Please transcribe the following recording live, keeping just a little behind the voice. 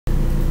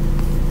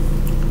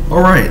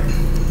Alright,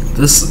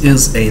 this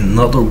is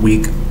another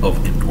week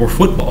of indoor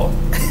football,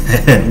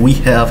 and we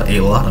have a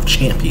lot of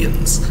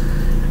champions,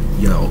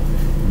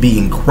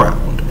 being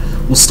crowned.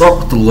 We'll start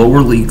with the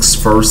lower leagues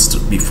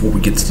first before we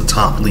get to the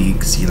top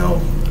leagues,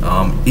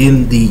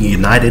 In the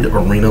United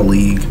Arena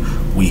League,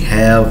 we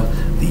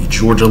have the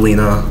Georgia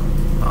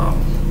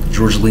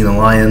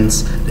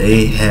Lions.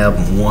 They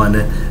have won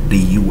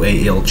the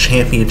UAL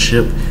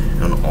championship,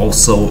 and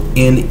also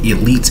in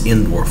elite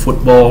indoor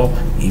football,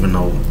 even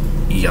though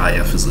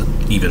EIF is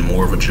even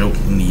more of a joke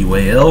than the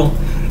UAL,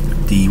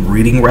 the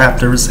Reading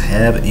Raptors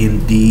have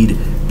indeed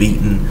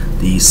beaten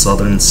the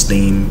Southern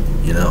Steam,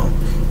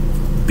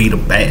 beat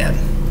them bad,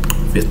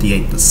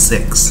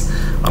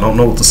 58-6. I don't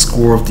know what the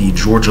score of the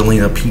Georgia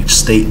Peach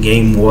State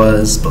game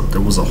was, but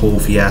there was a whole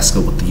fiasco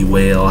with the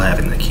UAL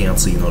having to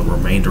cancel, the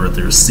remainder of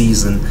their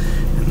season,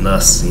 and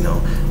thus,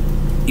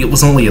 it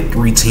was only a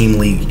 3-team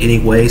league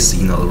anyway, so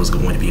there was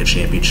going to be a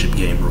championship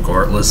game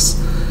regardless.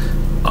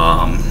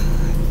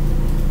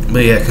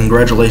 But yeah,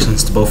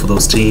 congratulations to both of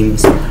those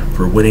teams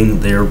for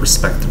winning their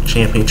respective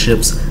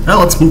championships. Now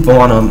let's move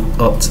on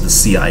up to the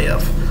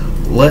CIF.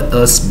 Let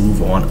us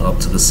move on up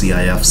to the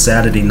CIF.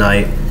 Saturday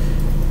night,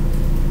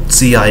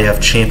 CIF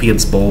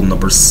Champions Bowl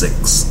number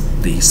 6,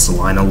 the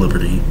Salina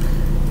Liberty.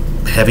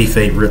 Heavy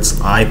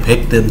favorites. I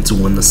picked them to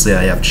win the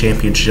CIF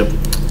championship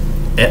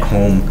at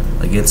home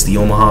against the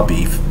Omaha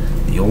Beef,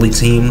 the only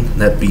team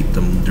that beat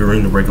them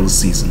during the regular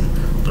season.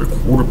 Their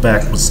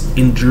quarterback was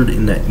injured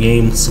in that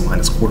game.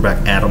 Salina's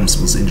quarterback Adams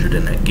was injured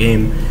in that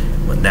game,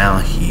 but now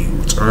he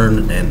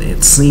returned, and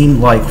it seemed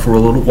like for a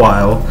little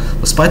while,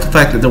 despite the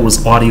fact that there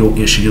was audio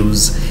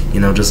issues,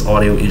 just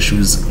audio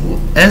issues,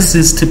 as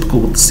is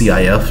typical with the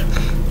CIF,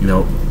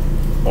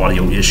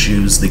 audio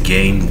issues. The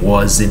game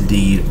was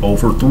indeed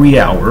over 3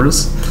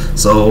 hours,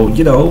 so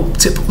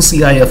typical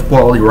CIF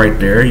quality right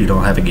there.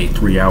 Having a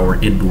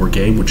 3-hour indoor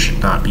game, which should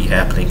not be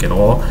happening at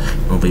all.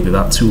 Maybe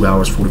about 2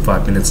 hours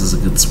 45 minutes is a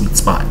good sweet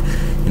spot,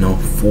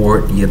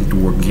 for the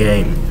indoor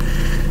game.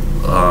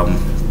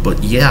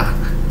 But yeah,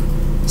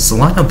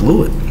 Salina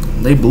blew it.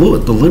 They blew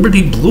it. The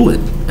Liberty blew it,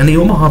 and the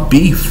Omaha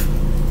Beef,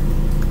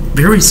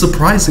 very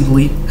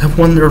surprisingly, have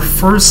won their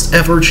first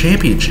ever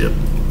championship.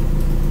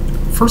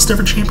 First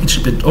ever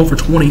championship in over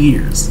 20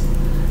 years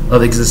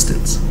of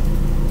existence.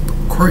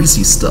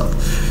 Crazy stuff.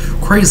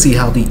 Crazy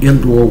how the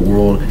indoor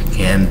world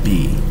can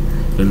be.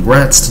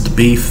 Congrats to the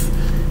Beef,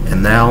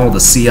 and now the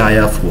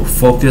CIF will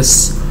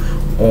focus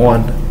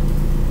on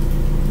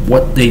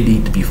what they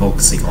need to be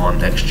focusing on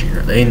next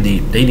year. They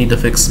need to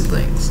fix some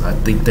things. I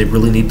think they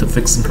really need to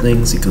fix some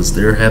things because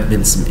there have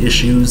been some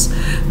issues.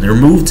 Their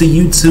move to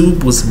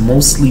YouTube was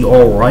mostly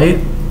alright.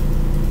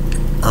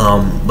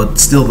 But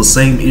still the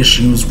same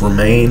issues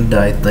remained.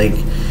 I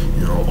think,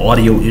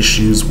 audio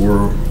issues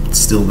were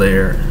still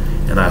there,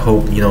 and I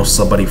hope,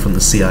 somebody from the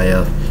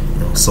CIF,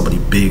 somebody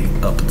big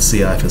up at the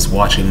CIF is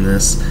watching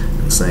this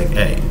and saying,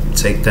 hey,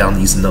 take down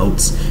these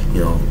notes,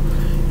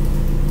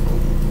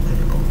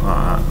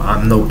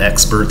 I'm no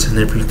expert in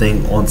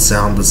everything on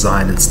sound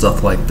design and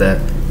stuff like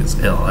that,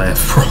 because I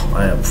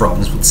have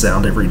problems with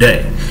sound every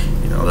day,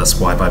 that's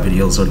why my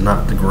videos are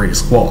not the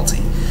greatest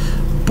quality.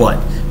 But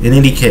in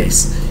any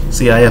case,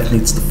 CIF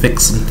needs to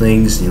fix some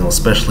things,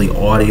 especially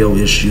audio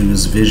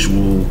issues,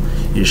 visual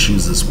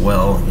issues as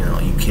well.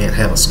 You can't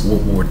have a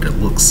scoreboard that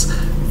looks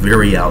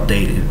very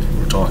outdated.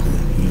 We're talking,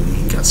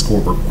 you got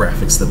scoreboard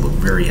graphics that look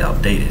very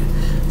outdated.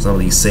 Some of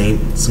these same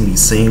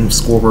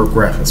scoreboard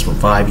graphics from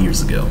 5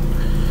 years ago,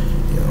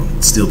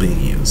 still being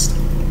used.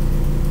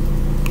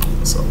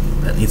 So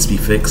that needs to be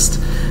fixed.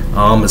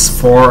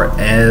 As far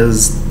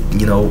as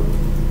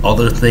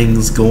other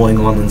things going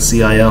on in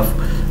CIF,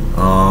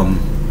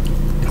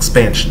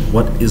 expansion.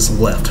 What is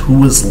left?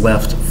 Who is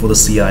left for the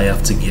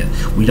CIF to get?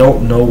 We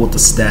don't know what the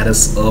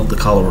status of the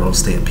Colorado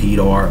Stampede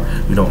are.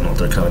 We don't know if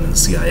they're coming to the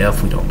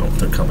CIF. We don't know if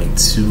they're coming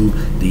to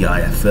the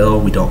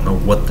IFL. We don't know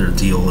what their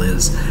deal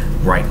is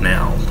right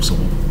now. So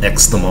we'll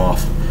X them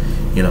off,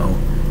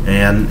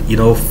 And,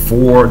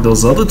 for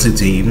those other two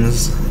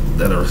teams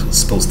that are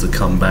supposed to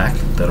come back,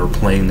 that are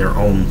playing their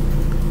own,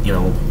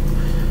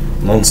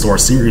 Lone Star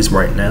Series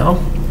right now,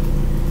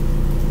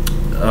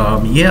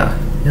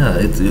 yeah,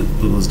 it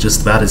was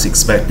just about as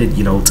expected,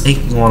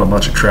 taking on a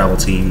bunch of travel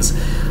teams.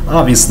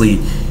 Obviously,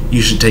 you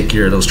should take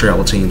care of those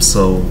travel teams.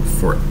 So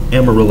for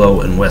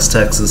Amarillo and West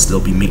Texas, they'll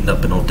be meeting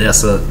up in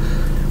Odessa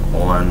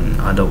on,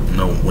 I don't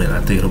know when, I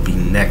think it'll be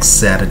next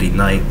Saturday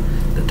night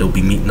that they'll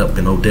be meeting up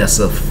in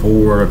Odessa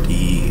for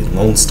the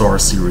Lone Star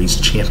Series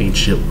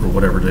Championship, or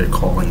whatever they're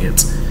calling it.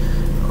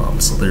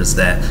 So there's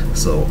that.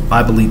 So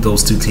I believe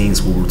those two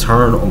teams will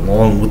return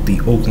along with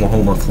the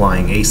Oklahoma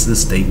Flying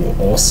Aces. They will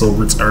also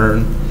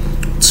return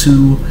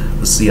to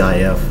the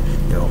CIF.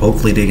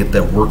 Hopefully they get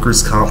that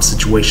workers' comp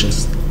situation,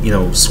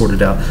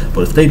 sorted out.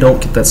 But if they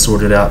don't get that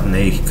sorted out and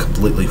they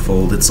completely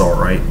fold, it's all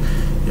right.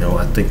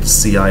 I think the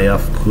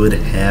CIF could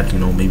have,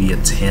 maybe a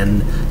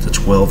 10 to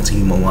 12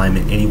 team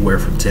alignment, anywhere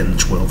from 10 to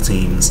 12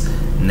 teams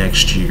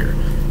next year.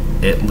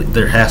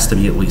 There has to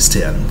be at least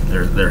 10.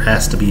 There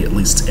has to be at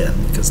least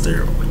 10, because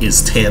there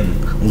is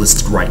 10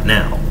 listed right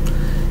now.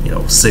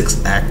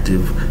 6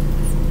 active,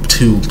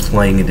 2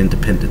 playing an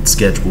independent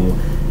schedule,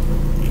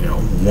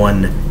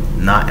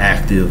 1 not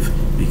active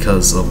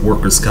because of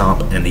workers'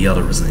 comp, and the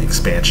other is an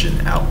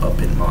expansion up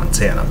in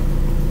Montana.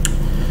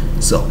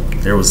 So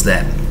there was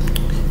that.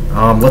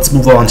 Let's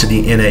move on to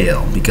the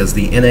NAL, because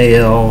the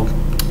NAL,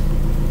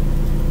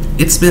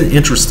 it's been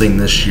interesting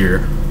this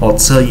year, I'll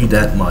tell you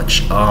that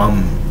much.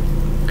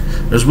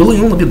 There's really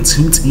only been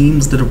 2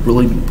 teams that have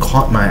really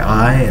caught my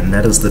eye, and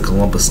that is the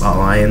Columbus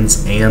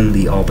Lions and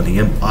the Albany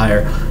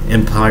Empire.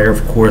 Empire,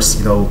 of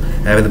course,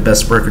 having the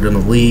best record in the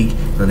league.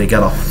 They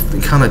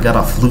kind of got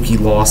a fluky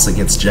loss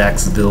against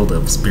Jacksonville.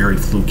 That was very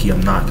fluky,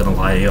 I'm not gonna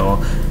lie to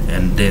y'all.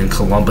 And then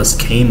Columbus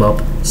came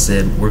up,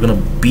 said, we're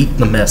gonna beat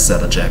the mess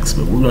out of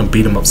Jacksonville. We're gonna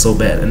beat them up so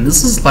bad. And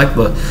this is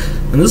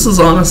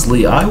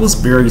honestly, I was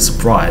very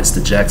surprised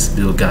that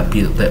Jacksonville got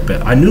beat that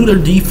bad. I knew their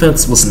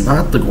defense was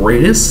not the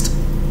greatest,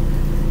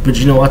 but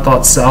I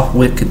thought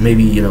Southwick could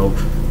maybe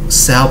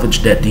salvage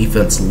that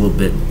defense a little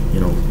bit,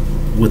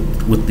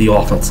 with the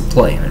offensive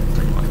play and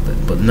everything like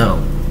that. But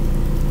no,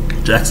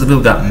 Jacksonville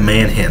got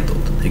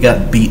manhandled. They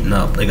got beaten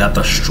up. They got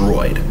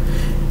destroyed.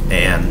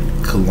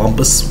 And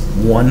Columbus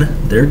won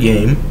their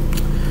game.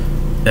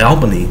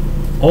 Albany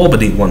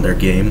won their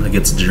game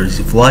against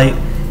Jersey Flight,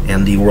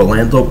 and the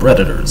Orlando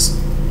Predators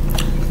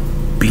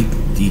beat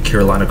the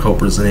Carolina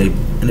Cobras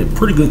in a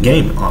pretty good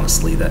game,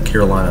 honestly, that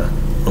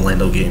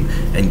Carolina-Orlando game.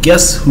 And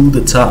guess who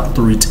the top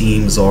 3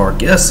 teams are?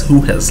 Guess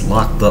who has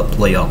locked up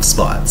playoff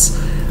spots?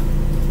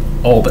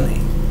 Albany,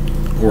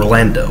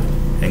 Orlando,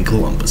 and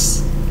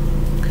Columbus.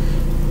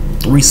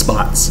 3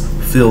 spots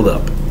filled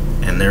up,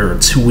 and there are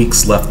 2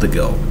 weeks left to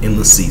go in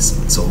the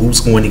season. So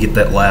who's going to get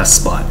that last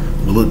spot?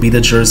 Will it be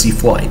the Jersey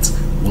Flights?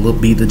 Will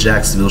it be the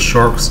Jacksonville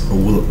Sharks? Or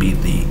will it be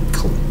the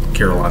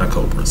Carolina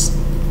Cobras?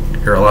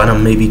 Carolina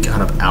may be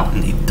kind of out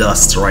in the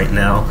dust right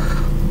now,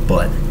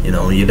 but you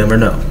never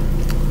know.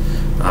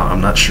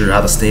 I'm not sure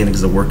how the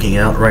standings are working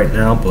out right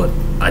now, but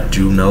I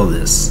do know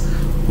this: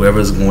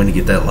 whoever's going to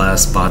get that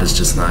last spot is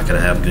just not going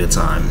to have a good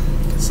time.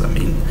 Because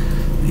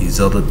these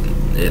other,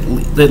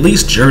 at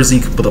least Jersey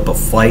can put up a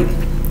fight,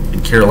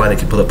 and Carolina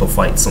can put up a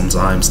fight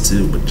sometimes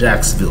too. But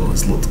Jacksonville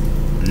has looked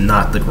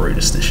not the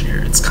greatest this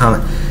year. It's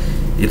kind of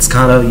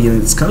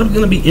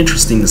going to be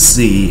interesting to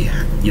see.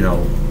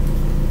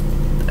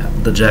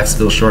 The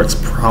Jacksonville Sharks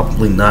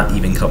probably not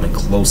even coming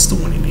close to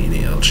winning the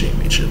NAL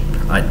championship.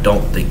 I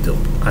don't think that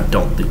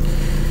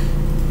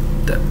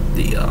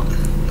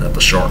the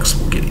Sharks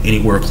will get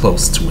anywhere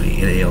close to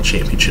an NAL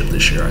championship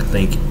this year. I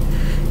think,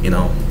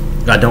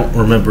 I don't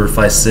remember if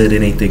I said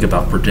anything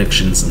about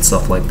predictions and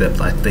stuff like that,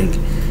 but I think,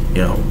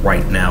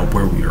 right now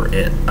where we are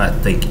at, I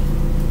think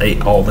a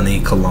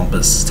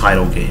Albany-Columbus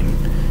title game.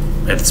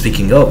 And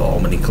speaking of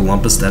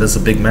Albany-Columbus, that is a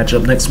big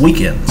matchup next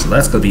weekend, so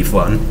that's going to be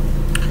fun.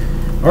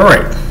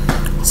 Alright,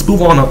 let's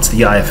move on up to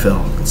the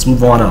IFL. Let's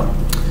move on up.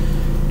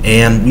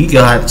 And we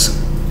got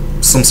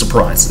some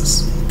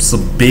surprises.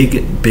 Some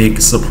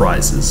big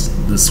surprises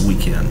this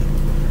weekend.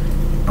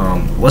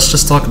 Let's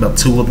just talk about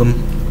 2 of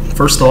them.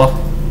 First off,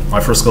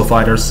 my Frisco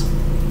Fighters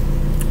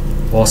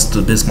lost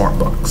to the Bismarck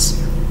Bucks.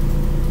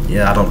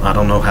 Yeah, I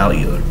don't know how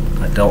either.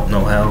 I don't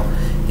know how.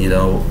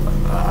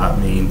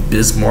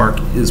 Bismarck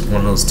is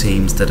one of those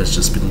teams that has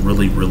just been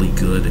really, really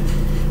good.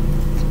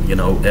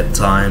 At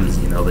times,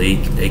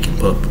 they can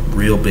put up a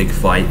real big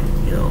fight,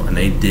 and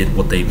they did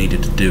what they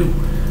needed to do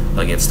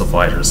against the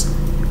Fighters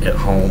at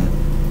home.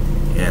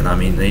 And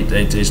they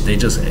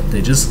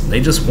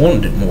just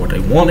wanted it more. They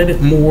wanted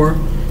it more.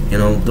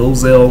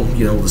 Dozell,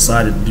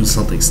 decided to do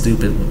something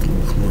stupid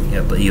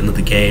at the end of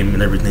the game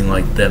and everything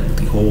like that.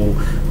 The whole,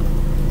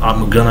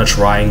 I'm gonna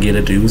try and get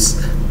a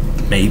deuce,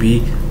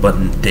 maybe,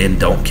 but then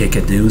don't kick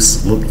a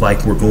deuce. Looked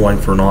like we're going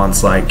for an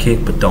onside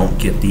kick, but don't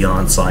get the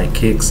onside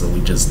kick, so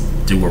we just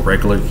do a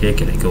regular kick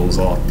and it goes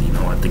off.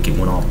 I think it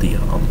went off the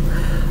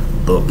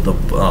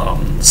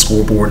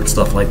scoreboard and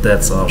stuff like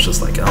that. So I was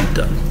just like, I'm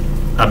done.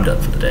 I'm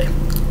done for the day.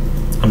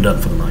 I'm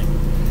done for the night.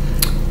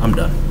 I'm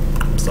done.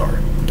 I'm sorry.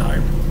 I'm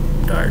tired.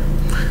 I'm tired.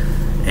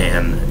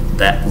 And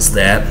that was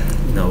that.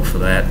 For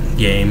that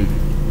game.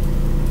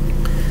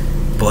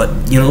 But,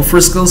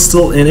 Frisco's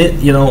still in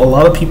it. A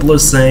lot of people are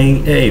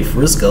saying, hey,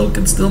 Frisco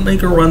can still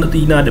make a run at the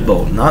United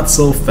Bowl. Not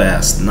so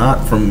fast.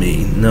 Not from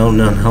me. No.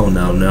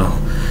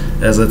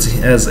 As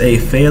a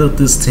fan of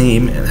this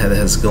team, and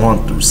has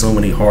gone through so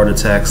many heart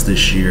attacks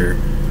this year,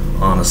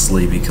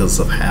 honestly, because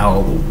of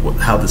how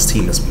this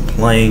team has been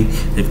playing.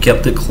 They've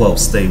kept it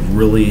close. They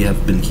really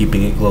have been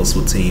keeping it close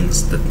with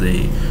teams that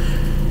they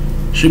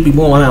should be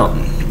blowing out.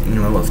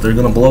 If they're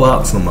gonna blow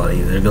out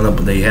somebody,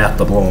 they have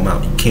to blow them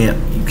out. You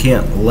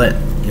can't let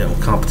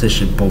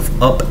competition both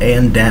up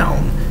and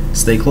down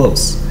stay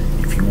close.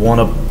 If you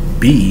want to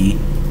be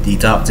the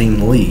top team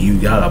in the league, you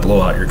gotta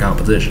blow out your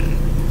competition.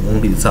 You want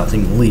to be the top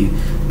team in the league,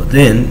 but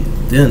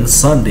then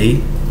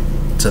Sunday,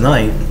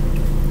 tonight,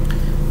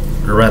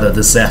 or rather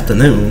this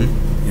afternoon,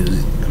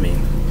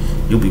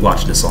 you'll be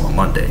watching this on a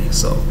Monday,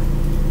 so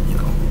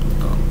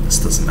this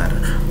doesn't matter.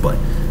 But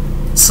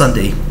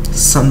Sunday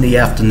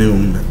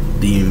afternoon,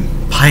 the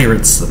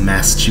Pirates of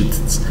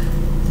Massachusetts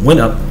went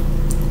up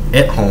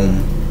at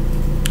home.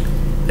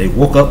 They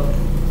woke up,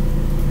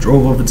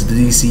 drove over to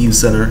the DCU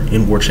Center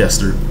in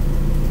Worcester,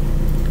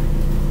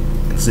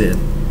 and said,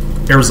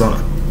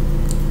 Arizona,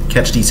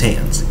 catch these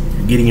hands.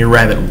 You're getting your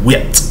rabbit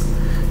whipped.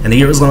 And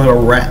the Arizona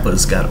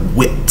Rattlers got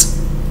whipped.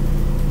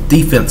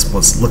 Defense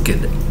was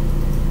looking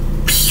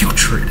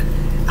putrid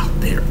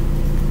out there.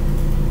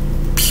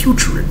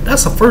 Putrid.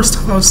 That's the first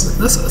time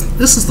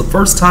this is the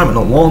first time in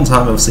a long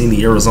time I've seen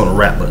the Arizona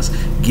Rattlers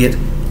get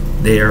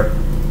their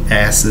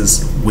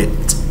asses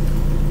whipped.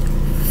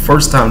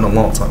 First time in a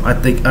long time. I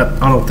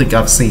don't think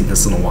I've seen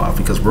this in a while,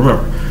 because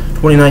remember,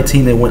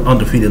 2019 they went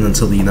undefeated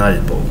until the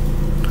United Bowl.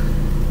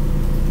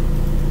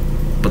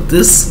 But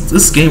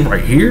this game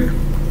right here,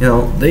 you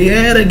know, they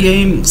had a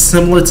game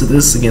similar to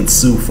this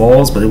against Sioux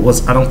Falls, but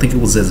I don't think it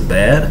was as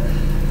bad.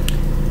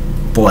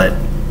 But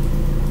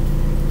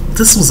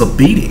this was a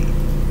beating.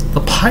 The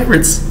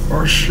Pirates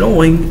are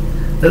showing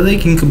that they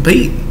can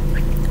compete.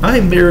 I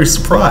am very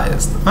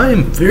surprised. I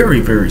am very,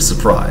 very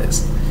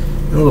surprised.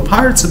 You know, the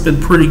Pirates have been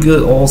pretty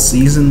good all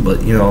season,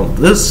 but you know,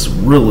 this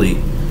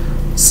really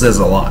says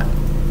a lot.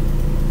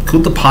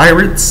 Could the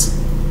Pirates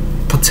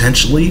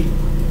potentially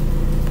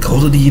go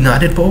to the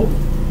United Bowl?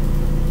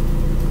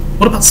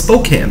 What about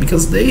Spokane?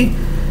 Because they've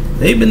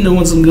been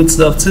doing some good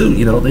stuff too.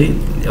 You know,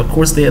 of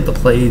course they had to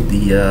play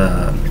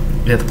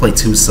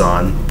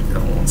Tucson, you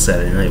know, on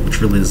Saturday night, which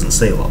really doesn't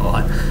say a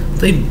lot.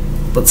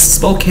 But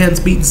Spokane's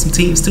beating some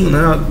teams too.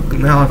 Now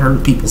I've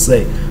heard people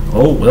say,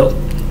 oh well,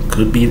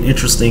 could be an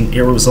interesting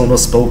Arizona,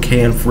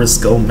 Spokane,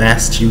 Frisco,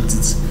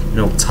 Massachusetts, you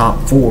know,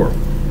 top four.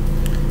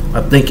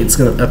 I think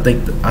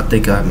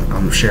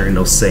I'm sharing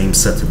those same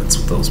sentiments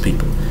with those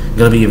people. It's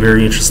gonna be a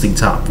very interesting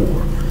top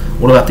four.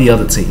 What about the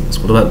other teams?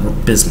 What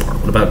about Bismarck?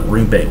 What about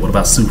Green Bay? What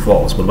about Sioux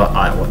Falls? What about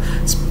Iowa?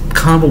 It's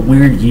kind of a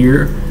weird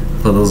year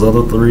for those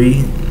other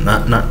three.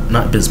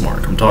 Not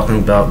Bismarck. I'm talking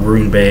about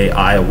Green Bay,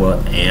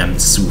 Iowa,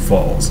 and Sioux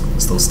Falls.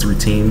 It's those three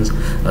teams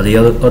are the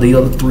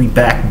other three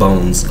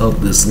backbones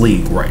of this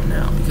league right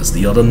now. Because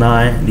the other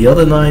nine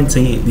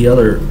teams,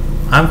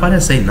 I might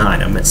not say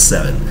nine, I meant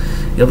seven.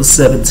 The other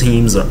 7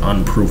 teams are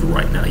unproven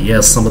right now.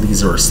 Yes, some of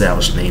these are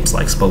established names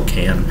like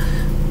Spokane,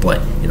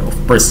 but you know,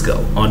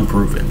 Frisco,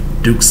 unproven.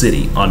 Duke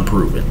City,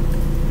 unproven.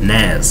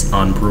 Naz,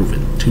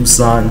 unproven.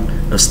 Tucson,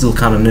 they're still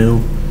kind of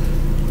new.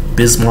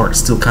 Bismarck,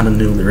 still kind of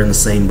new. They're in the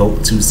same boat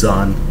with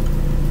Tucson.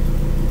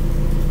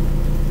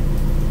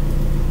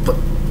 But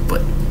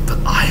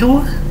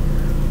Iowa,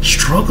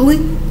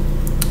 struggling.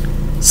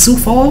 Sioux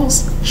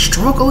Falls,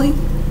 struggling.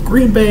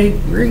 Green Bay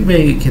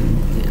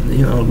can,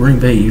 you know, Green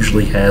Bay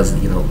usually has,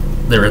 you know,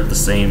 they're at the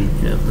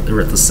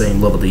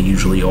same level they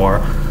usually are,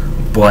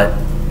 but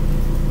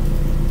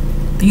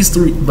these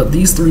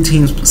three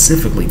teams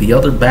specifically, the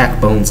other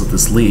backbones of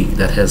this league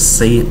that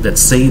saved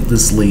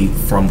this league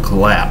from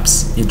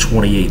collapse in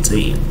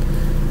 2018,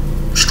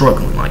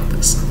 struggling like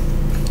this.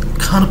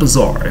 Kind of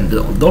bizarre. And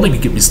don't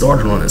even get me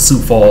started on that Sioux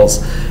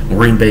Falls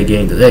Green Bay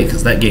game today,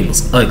 because that game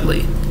was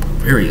ugly,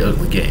 very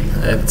ugly game.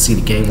 I haven't seen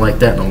a game like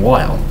that in a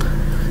while.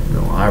 You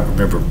know, I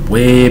remember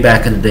way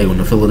back in the day when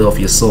the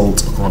Philadelphia Soul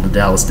took on the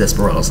Dallas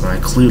Desperados, and I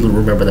clearly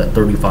remember that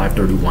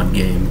 35-31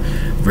 game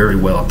very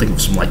well. I think it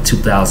was from like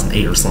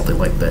 2008 or something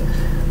like that.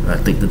 And I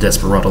think the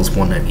Desperados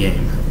won that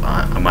game.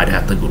 I might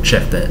have to go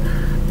check that.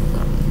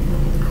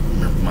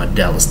 Remember my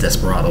Dallas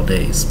Desperado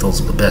days.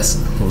 Those were the best.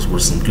 Those were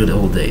some good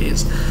old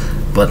days.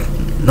 But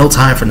no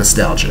time for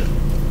nostalgia.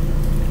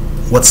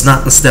 What's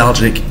not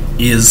nostalgic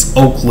is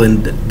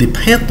Oakland, the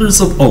Panthers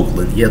of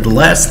Oakland. Yeah, the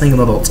last thing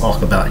that I'll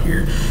talk about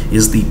here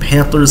is the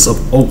Panthers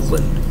of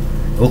Oakland.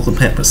 Oakland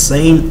Panthers,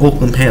 same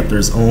Oakland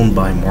Panthers owned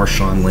by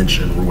Marshawn Lynch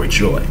and Roy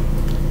Choi.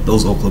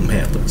 Those Oakland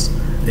Panthers,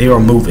 they are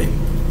moving.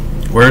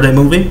 Where are they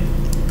moving?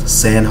 To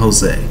San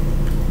Jose.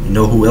 You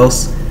know who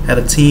else had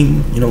a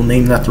team, you know,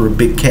 named after a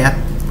big cat?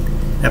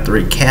 After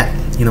a cat,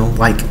 you know,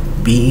 like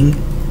being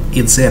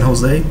in San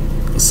Jose?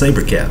 The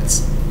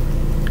SaberCats.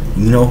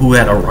 You know who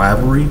had a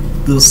rivalry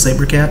with the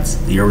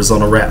SaberCats? The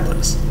Arizona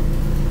Rattlers.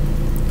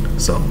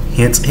 So,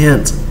 hint,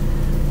 hint.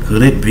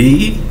 Could it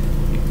be?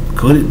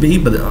 Could it be?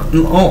 But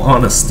in all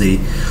honesty,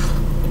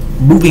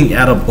 moving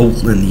out of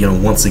Oakland, you know,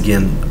 once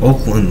again,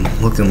 Oakland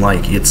looking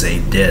like it's a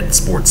dead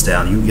sports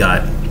town. You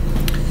got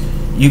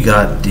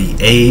the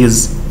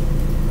A's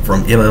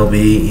from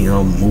MLB, you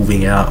know,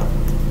 moving out,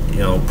 you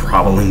know,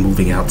 probably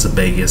moving out to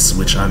Vegas,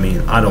 which, I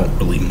mean, I don't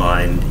really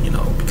mind, you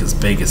know, because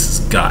Vegas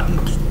has gotten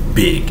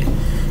big.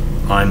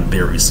 I'm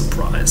very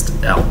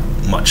surprised at how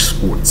much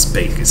sports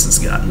Vegas has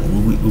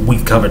gotten.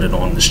 We've covered it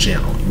on this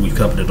channel.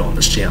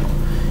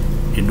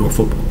 Indoor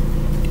football,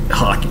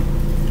 hockey,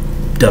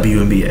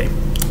 WNBA,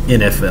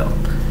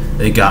 NFL.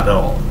 They got it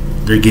all.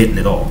 They're getting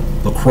it all.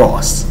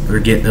 Lacrosse, they're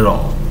getting it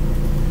all.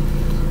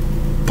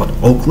 But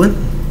Oakland,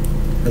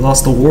 they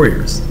lost the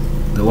Warriors.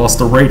 They lost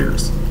the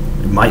Raiders.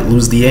 They might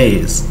lose the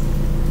A's.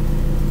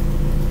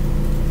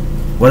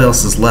 What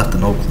else is left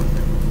in Oakland?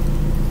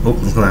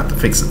 Oakland's going to have to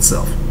fix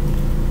itself.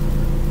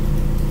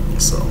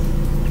 So,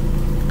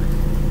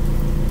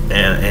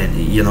 and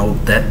you know,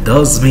 that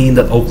does mean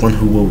that Oakland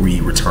who will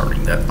be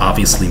returning. That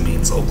obviously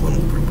means Oakland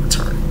will be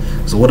returning.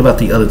 So what about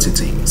the other two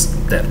teams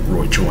that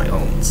Roy Joy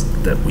owns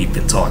that we've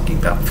been talking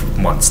about for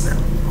months now?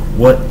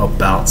 What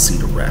about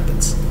Cedar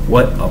Rapids?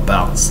 What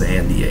about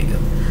San Diego?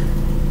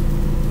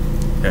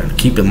 And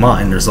keep in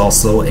mind, there's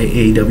also a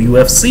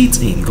AWFC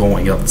team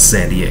going up to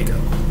San Diego.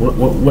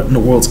 What in the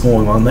world's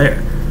going on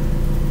there?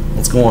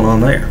 What's going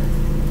on there?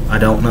 I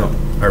don't know.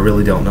 I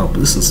really don't know. But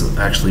this has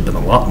actually been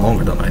a lot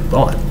longer than I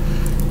thought.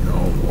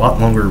 A lot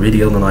longer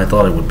video than I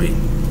thought it would be.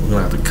 We're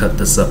gonna have to cut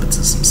this up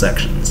into some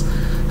sections.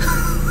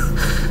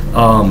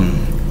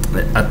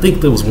 I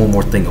think there was one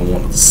more thing I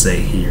wanted to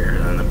say here,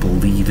 and I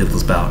believe it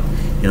was about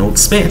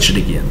expansion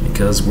again,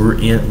 because we're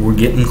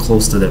getting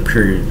close to that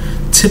period.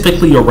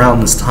 Typically around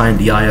this time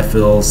the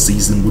IFL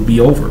season would be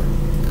over.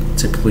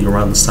 Typically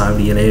around this time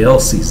the NAL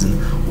season,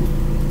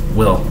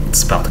 well,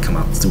 it's about to come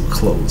out to a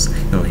close.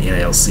 The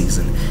NAL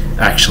season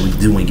actually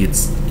doing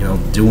its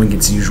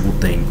usual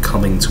thing,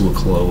 coming to a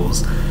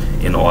close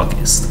in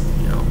August.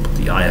 But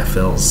the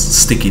IFL's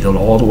sticking it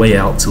all the way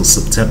out till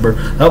September.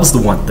 That was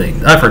the one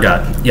thing I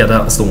forgot. Yeah,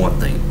 that was the one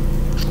thing.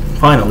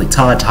 Finally,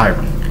 Todd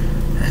Tyron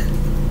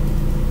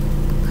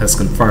has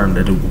confirmed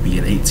that it will be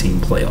an 18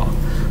 playoff.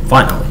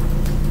 Finally.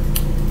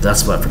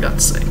 That's what I forgot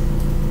to say.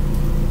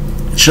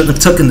 It shouldn't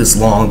have taken this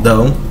long,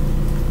 though.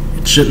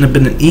 It shouldn't have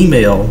been an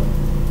email.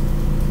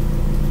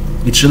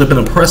 It should have been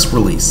a press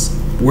release.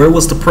 Where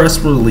was the press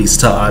release,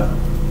 Todd?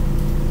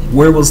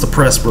 Where was the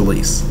press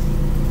release?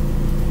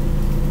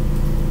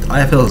 The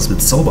IFL has been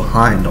so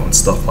behind on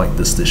stuff like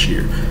this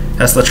year.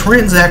 Has the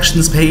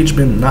transactions page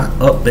been not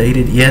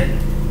updated yet?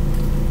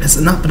 Has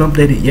it not been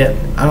updated yet?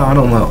 I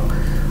don't know.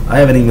 I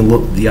haven't even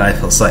looked at the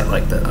IFL site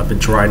like that. I've been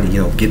trying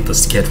to, get the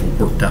schedule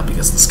worked out,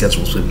 because the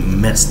schedule's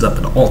been messed up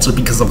and altered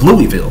because of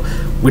Louisville,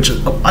 which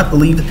I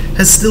believe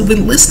has still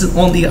been listed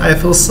on the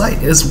IFL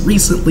site as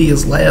recently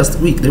as last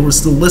week. They were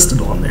still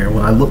listed on there.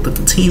 When I looked at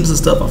the teams and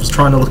stuff, I was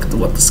trying to look at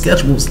what the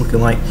schedule was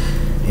looking like,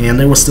 and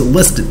they were still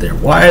listed there.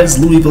 Why is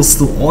Louisville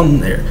still on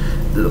there?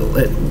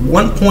 At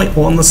one point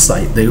on the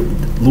site,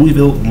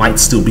 Louisville might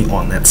still be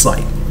on that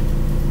site.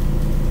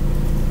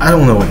 I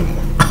don't know anymore.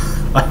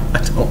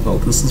 I don't know.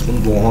 This is one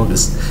of the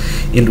longest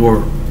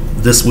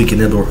This Week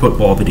in Indoor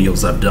Football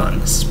videos I've done.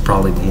 This is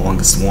probably the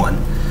longest one.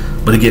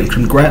 But again,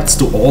 congrats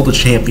to all the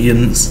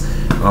champions.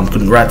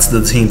 Congrats to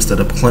the teams that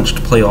have clinched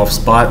playoff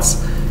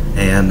spots.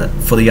 And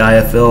for the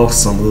IFL,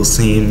 some of those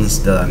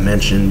teams that I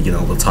mentioned,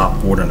 the top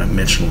four that I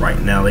mentioned right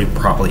now, they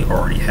probably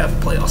already have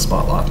a playoff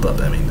spot locked up.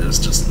 I mean, there's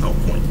just no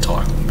point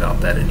talking about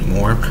that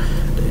anymore.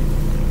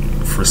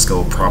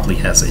 Frisco probably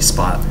has a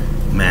spot.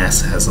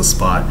 Mass has a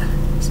spot.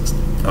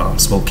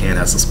 Spokane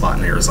has a spot,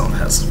 and Arizona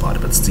has a spot,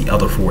 but it's the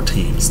other four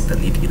teams that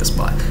need to get a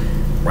spot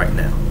right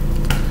now.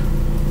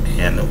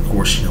 And of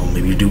course,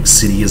 maybe Duke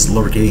City is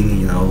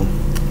lurking.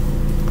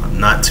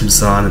 Not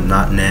Tucson and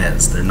not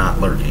Naz. They're not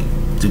lurking.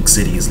 Duke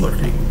City is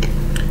lurking.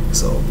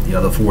 So the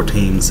other four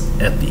teams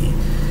at the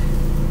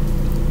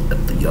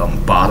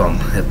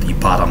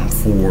bottom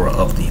four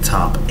of the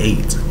top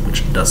 8,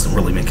 which doesn't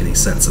really make any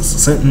sense as a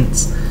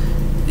sentence.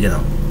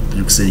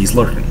 Duke City's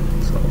lurking.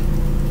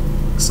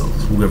 So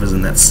whoever's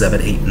in that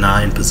 7, 8,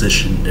 9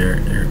 position,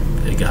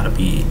 they gotta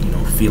be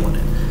feeling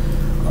it.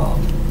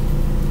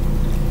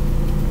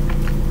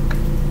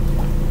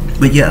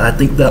 But yeah, I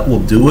think that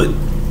will do it.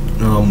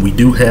 We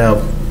do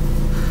have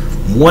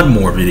one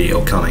more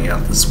video coming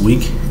out this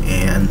week,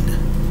 and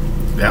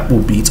that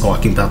will be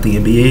talking about the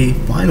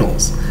NBA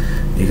Finals.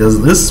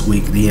 Because this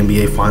week the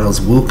NBA Finals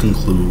will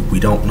conclude. We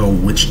don't know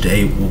which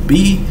day it will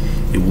be.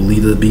 It will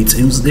either be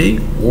Tuesday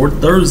or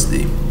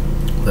Thursday.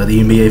 That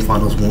the NBA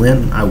Finals will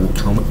end. I will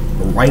come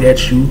right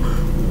at you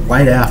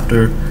right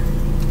after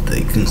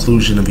the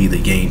conclusion of either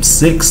Game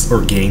 6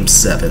 or Game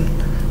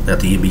 7 that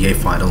the NBA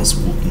Finals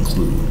will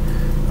conclude.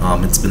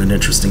 It's been an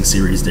interesting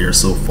series there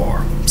so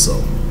far. So,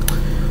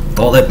 with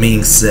all that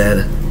being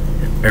said,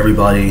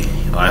 everybody,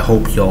 I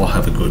hope y'all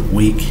have a good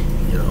week.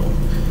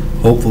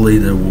 Hopefully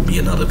there will be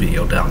another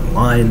video down the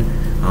line.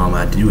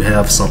 I do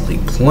have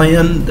something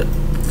planned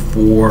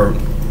for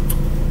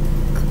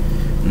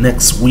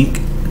next week.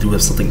 I do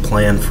have something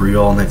planned for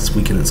y'all next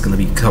week, and it's going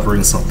to be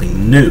covering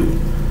something new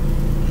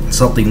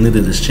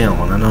to this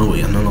channel. And I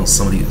know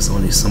some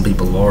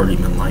people have already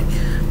been like,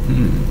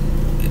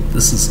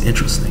 this is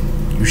interesting.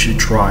 You should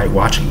try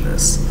watching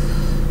this.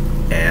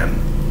 And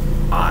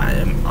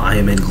I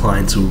am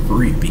inclined to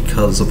agree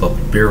because of a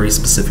very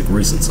specific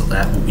reason. So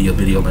that will be a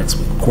video next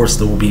week. Of course,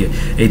 there will be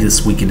a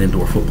This Week in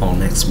Indoor Football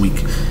next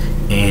week.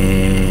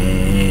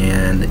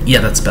 And yeah,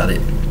 that's about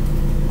it.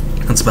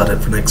 That's about it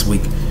for next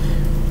week.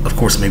 Of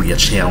course, maybe a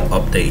channel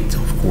update.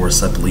 Of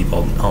course, I believe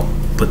I'll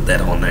put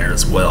that on there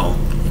as well.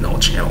 A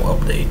channel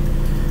update.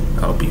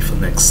 That'll be for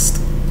next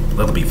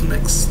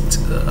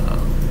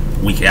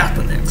week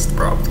after next,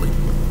 probably.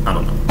 I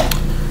don't know.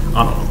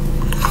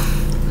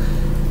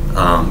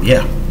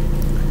 Yeah.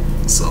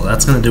 So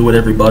that's gonna do it,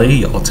 everybody.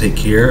 Y'all take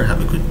care.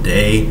 Have a good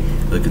day.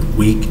 Have a good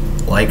week.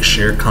 Like,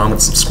 share,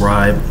 comment,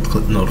 subscribe,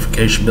 click the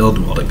notification bell,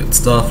 do all that good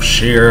stuff.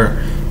 Share.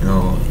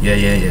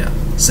 Yeah.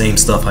 Same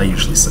stuff I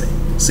usually say.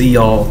 See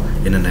y'all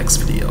in the next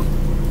video.